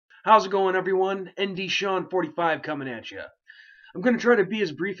How's it going, everyone? ND Sean 45 coming at you. I'm going to try to be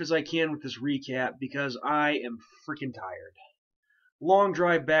as brief as I can with this recap because I am freaking tired. Long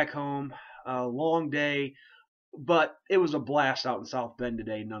drive back home, a long day, but it was a blast out in South Bend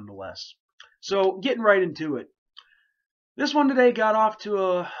today nonetheless. So, getting right into it. This one today got off to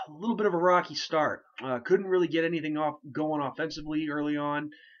a little bit of a rocky start. Couldn't really get anything going offensively early on.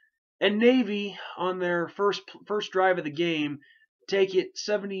 And Navy, on their first drive of the game, take it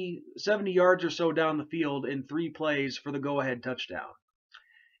 70 yards or so down the field in 3 plays for the go-ahead touchdown.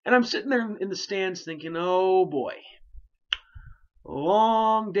 And I'm sitting there in the stands thinking, oh boy,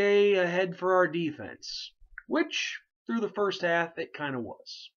 long day ahead for our defense, which through the first half it kind of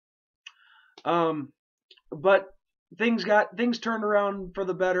was. But things turned around for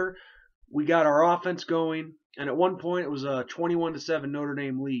the better. We got our offense going, and at one point it was a 21-7 Notre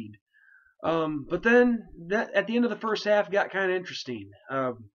Dame lead. But then at the end of the first half got kind of interesting.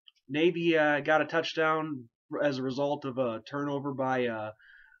 Navy got a touchdown as a result of a turnover by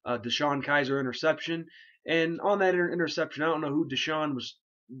Deshaun Kaiser interception. And on that interception, I don't know who Deshaun was,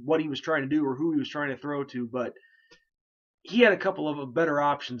 what he was trying to do or who he was trying to throw to, but he had a couple of better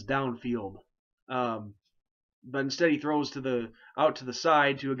options downfield. But instead he throws out to the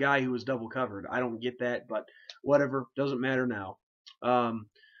side to a guy who was double covered. I don't get that, but whatever, doesn't matter now.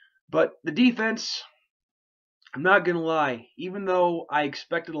 But the defense, I'm not going to lie, even though I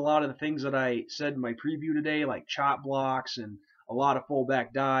expected a lot of the things that I said in my preview today, like chop blocks and a lot of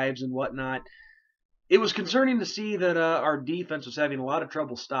fullback dives and whatnot, it was concerning to see that our defense was having a lot of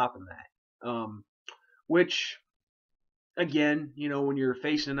trouble stopping that. Which, again, when you're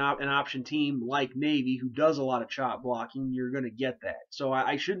facing an option team like Navy who does a lot of chop blocking, you're going to get that. So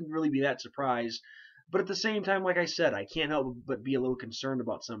I shouldn't really be that surprised. But at the same time, like I said, I can't help but be a little concerned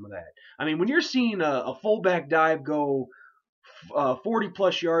about some of that. I mean, when you're seeing a fullback dive go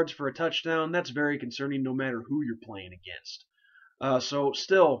 40-plus yards for a touchdown, that's very concerning no matter who you're playing against. So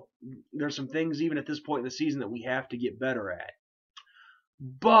still, there's some things even at this point in the season that we have to get better at.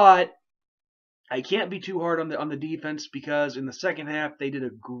 But I can't be too hard on the defense because in the second half, they did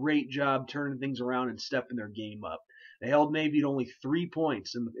a great job turning things around and stepping their game up. They held Navy to only 3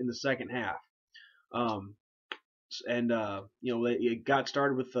 points in the second half. It got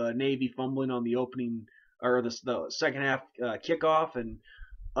started with Navy fumbling on the opening or the second half kickoff, and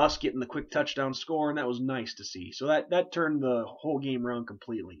us getting the quick touchdown score, and that was nice to see. So that turned the whole game around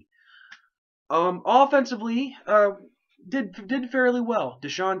completely. Offensively, did fairly well.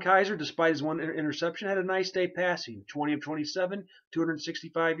 Deshaun Kaiser, despite his one interception, had a nice day passing. 20 of 27,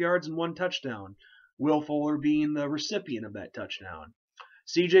 265 yards and 1 touchdown. Will Fuller being the recipient of that touchdown.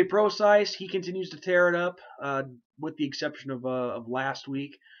 CJ Procise, he continues to tear it up, with the exception of last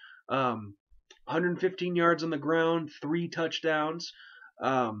week. 115 yards on the ground, 3 touchdowns.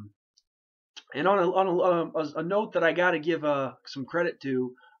 And on a note that I got to give some credit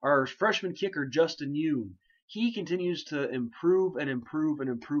to, our freshman kicker Justin Yoon. He continues to improve and improve and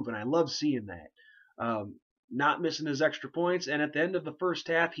improve, and I love seeing that. Not missing his extra points, and at the end of the first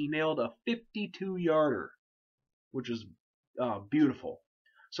half, he nailed a 52-yarder, which is beautiful.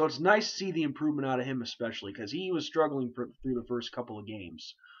 So it's nice to see the improvement out of him, especially because he was struggling through the first couple of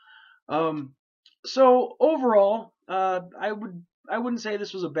games. So overall, I wouldn't say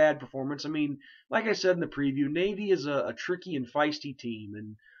this was a bad performance. I mean, like I said in the preview, Navy is a tricky and feisty team,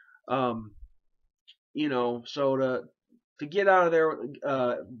 and so to get out of there,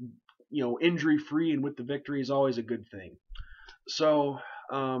 injury free and with the victory is always a good thing. So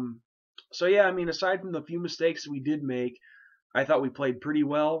yeah, I mean, aside from the few mistakes that we did make, I thought we played pretty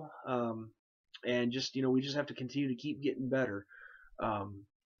well, and we just have to continue to keep getting better.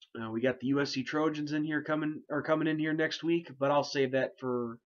 We got the USC Trojans coming in here next week, but I'll save that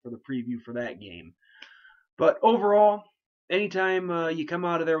for the preview for that game. But overall, anytime you come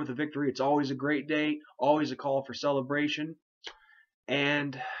out of there with a victory, it's always a great day, always a call for celebration.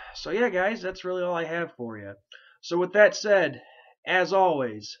 And so yeah, guys, that's really all I have for you. So with that said, as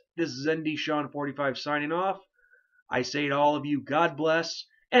always, this is ND Sean 45 signing off. I say to all of you, God bless,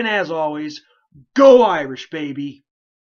 and as always, go Irish, baby!